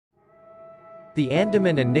The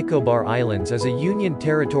Andaman and Nicobar Islands is a union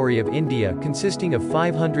territory of India consisting of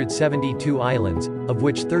 572 islands, of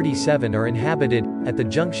which 37 are inhabited, at the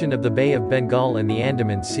junction of the Bay of Bengal and the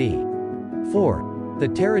Andaman Sea. 4. The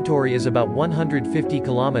territory is about 150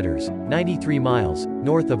 kilometers, 93 miles,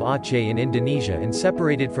 north of Aceh in Indonesia and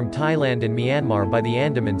separated from Thailand and Myanmar by the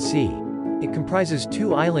Andaman Sea. It comprises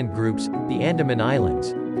two island groups, the Andaman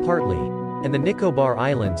Islands, partly, and the Nicobar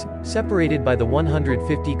Islands, separated by the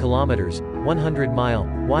 150 kilometers, 100-mile,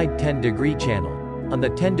 wide 10-degree channel, on the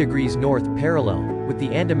 10 degrees north parallel, with the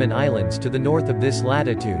Andaman Islands to the north of this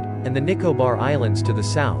latitude, and the Nicobar Islands to the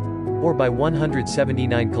south, or by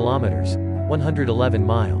 179 kilometers, 111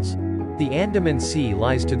 miles. The Andaman Sea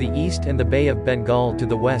lies to the east and the Bay of Bengal to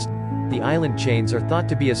the west. The island chains are thought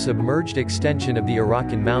to be a submerged extension of the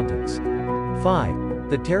Arakan Mountains. 5.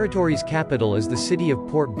 The territory's capital is the city of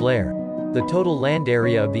Port Blair. The total land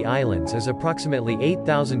area of the islands is approximately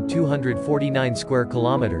 8,249 square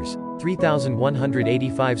kilometers,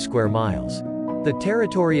 3,185 square miles. The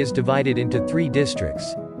territory is divided into three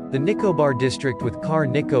districts. The Nicobar district with Car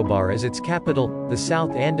Nicobar as its capital, the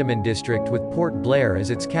South Andaman district with Port Blair as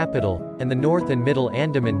its capital, and the North and Middle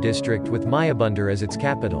Andaman district with Mayabundar as its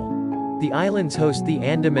capital. The islands host the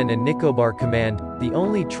Andaman and Nicobar Command, the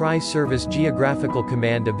only tri-service geographical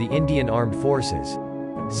command of the Indian Armed Forces.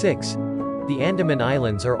 6. The Andaman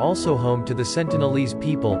Islands are also home to the Sentinelese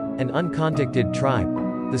people, an uncontacted tribe.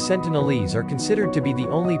 The Sentinelese are considered to be the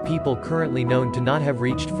only people currently known to not have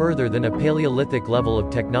reached further than a Paleolithic level of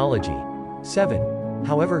technology. 7.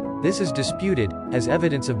 However, this is disputed, as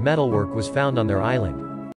evidence of metalwork was found on their island.